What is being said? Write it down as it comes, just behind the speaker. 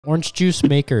Orange juice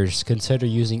makers consider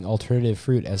using alternative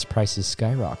fruit as prices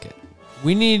skyrocket.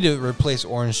 We need to replace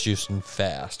orange juice and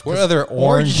fast. What other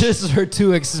oranges are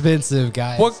too expensive,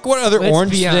 guys? What other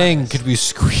orange thing could we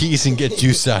squeeze and get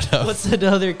juice out of? What's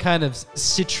another kind of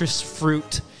citrus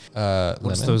fruit?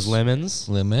 What's those lemons?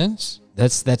 Lemons?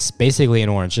 That's basically an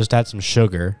orange. Just add some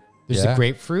sugar. There's a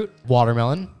grapefruit,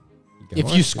 watermelon.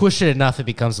 If you squish it enough, it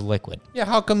becomes a liquid. Yeah,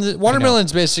 how come the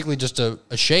watermelon's basically just a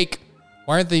shake?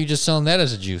 Why aren't they just selling that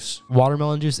as a juice?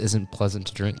 Watermelon juice isn't pleasant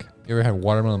to drink. You ever had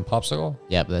watermelon popsicle?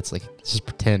 Yeah, but that's like, it's just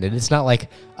pretended. It's not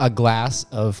like a glass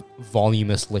of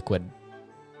voluminous liquid.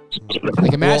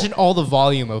 Like imagine all the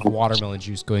volume of watermelon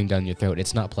juice going down your throat.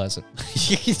 It's not pleasant.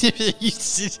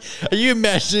 Are you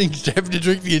imagining having to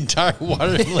drink the entire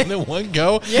watermelon in one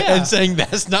go and saying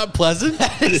that's not pleasant?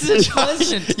 That isn't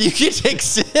pleasant. You can take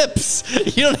sips.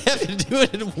 You don't have to do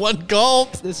it in one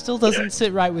gulp. It still doesn't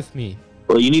sit right with me.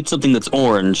 Well, you need something that's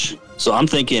orange. So I'm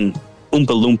thinking Oompa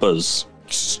Loompas.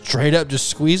 Straight up just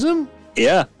squeeze them?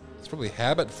 Yeah. It's probably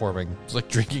habit forming. It's like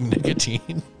drinking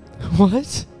nicotine.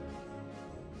 What?